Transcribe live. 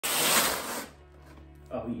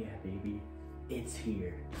Oh yeah, baby, it's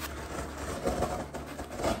here.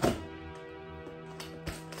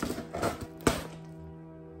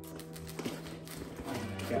 Oh my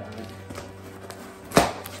God.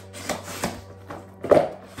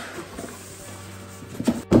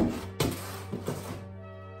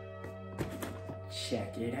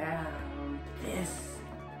 Check it out. This.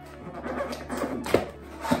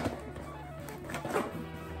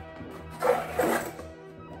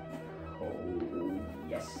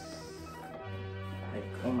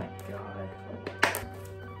 Oh my God.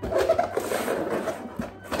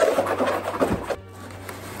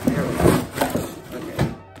 There we go.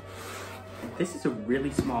 Okay. This is a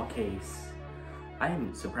really small case. I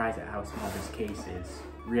am surprised at how small this case is.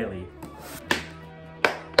 Really.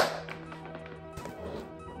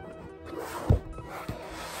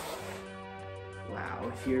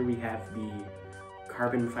 Wow. Here we have the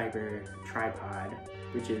carbon fiber tripod,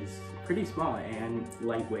 which is pretty small and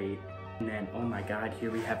lightweight. And then, oh my God,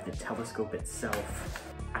 here we have the telescope itself.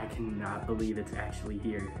 I cannot believe it's actually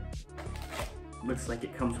here. Looks like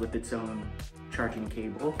it comes with its own charging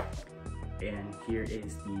cable. And here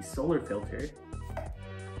is the solar filter.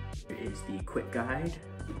 Here is the quick guide.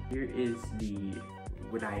 Here is the,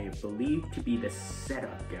 what I believe to be the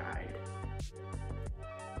setup guide.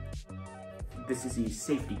 This is the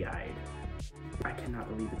safety guide. I cannot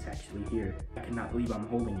believe it's actually here. I cannot believe I'm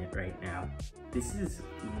holding it right now. This is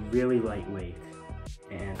really lightweight,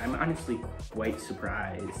 and I'm honestly quite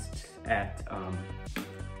surprised at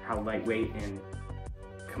how lightweight and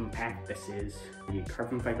compact this is. The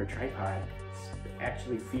carbon fiber tripod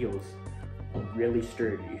actually feels really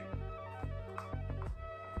sturdy.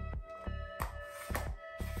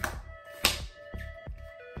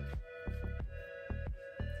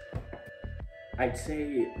 I'd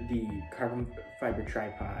say the carbon fiber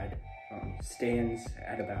tripod stands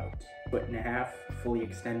at about 1.5 feet, fully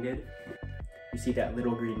extended. You see that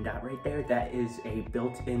little green dot right there? That is a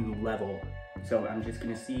built-in level. So I'm just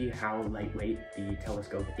gonna see how lightweight the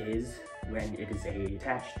telescope is when it is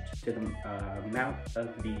attached to the mount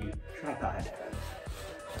of the tripod.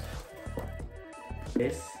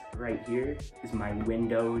 This right here is my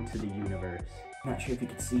window to the universe. I'm not sure if you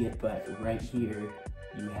can see it, but right here,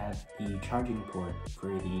 you have the charging port for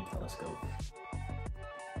the telescope.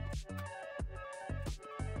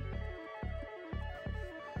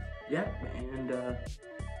 Yeah, and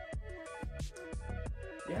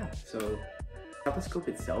yeah, so telescope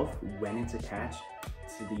itself, when it's attached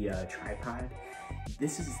to the tripod,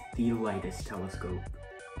 this is the lightest telescope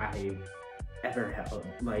I've ever held.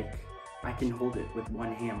 Like, I can hold it with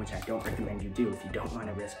one hand, which I don't recommend you do if you don't want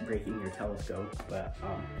to risk breaking your telescope, but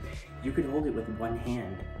you could hold it with one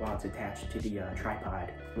hand while it's attached to the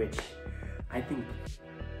tripod, which I think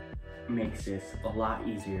makes this a lot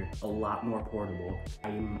easier, a lot more portable.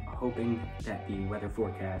 I'm hoping that the weather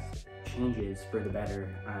forecast changes for the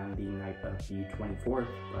better on the night of the 24th,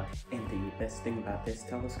 and the best thing about this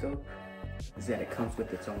telescope is that it comes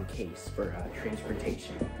with its own case for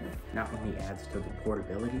transportation. Not only adds to the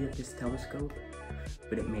portability of this telescope,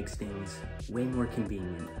 but it makes things way more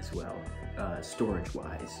convenient as well,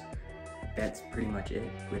 storage-wise. That's pretty much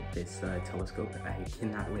it with this telescope. I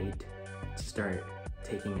cannot wait to start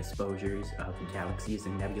taking exposures of galaxies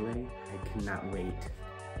and nebulae. I cannot wait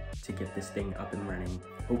to get this thing up and running,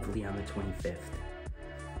 hopefully on the 25th.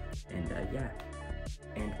 And yeah,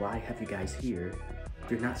 and while I have you guys here, if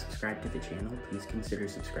you're not subscribed to the channel, please consider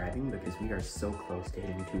subscribing because we are so close to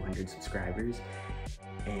hitting 200 subscribers.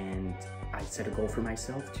 And I set a goal for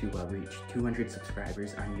myself to reach 200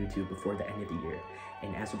 subscribers on YouTube before the end of the year.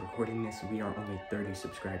 And as of recording this, we are only 30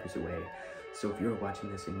 subscribers away. So if you're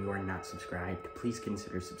watching this and you are not subscribed, please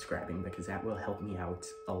consider subscribing because that will help me out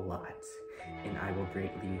a lot and I will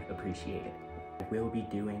greatly appreciate it. I will be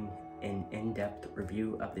doing an in-depth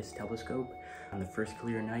review of this telescope on the first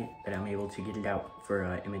clear night that I'm able to get it out for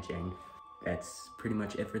imaging. That's pretty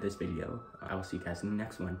much it for this video. I will see you guys in the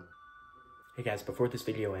next one. Hey guys, before this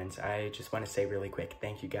video ends, I just want to say really quick,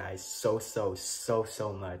 thank you guys so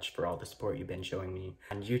much for all the support you've been showing me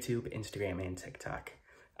on YouTube, Instagram, and TikTok.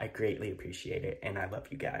 I greatly appreciate it, and I love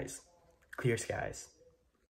you guys. Clear skies.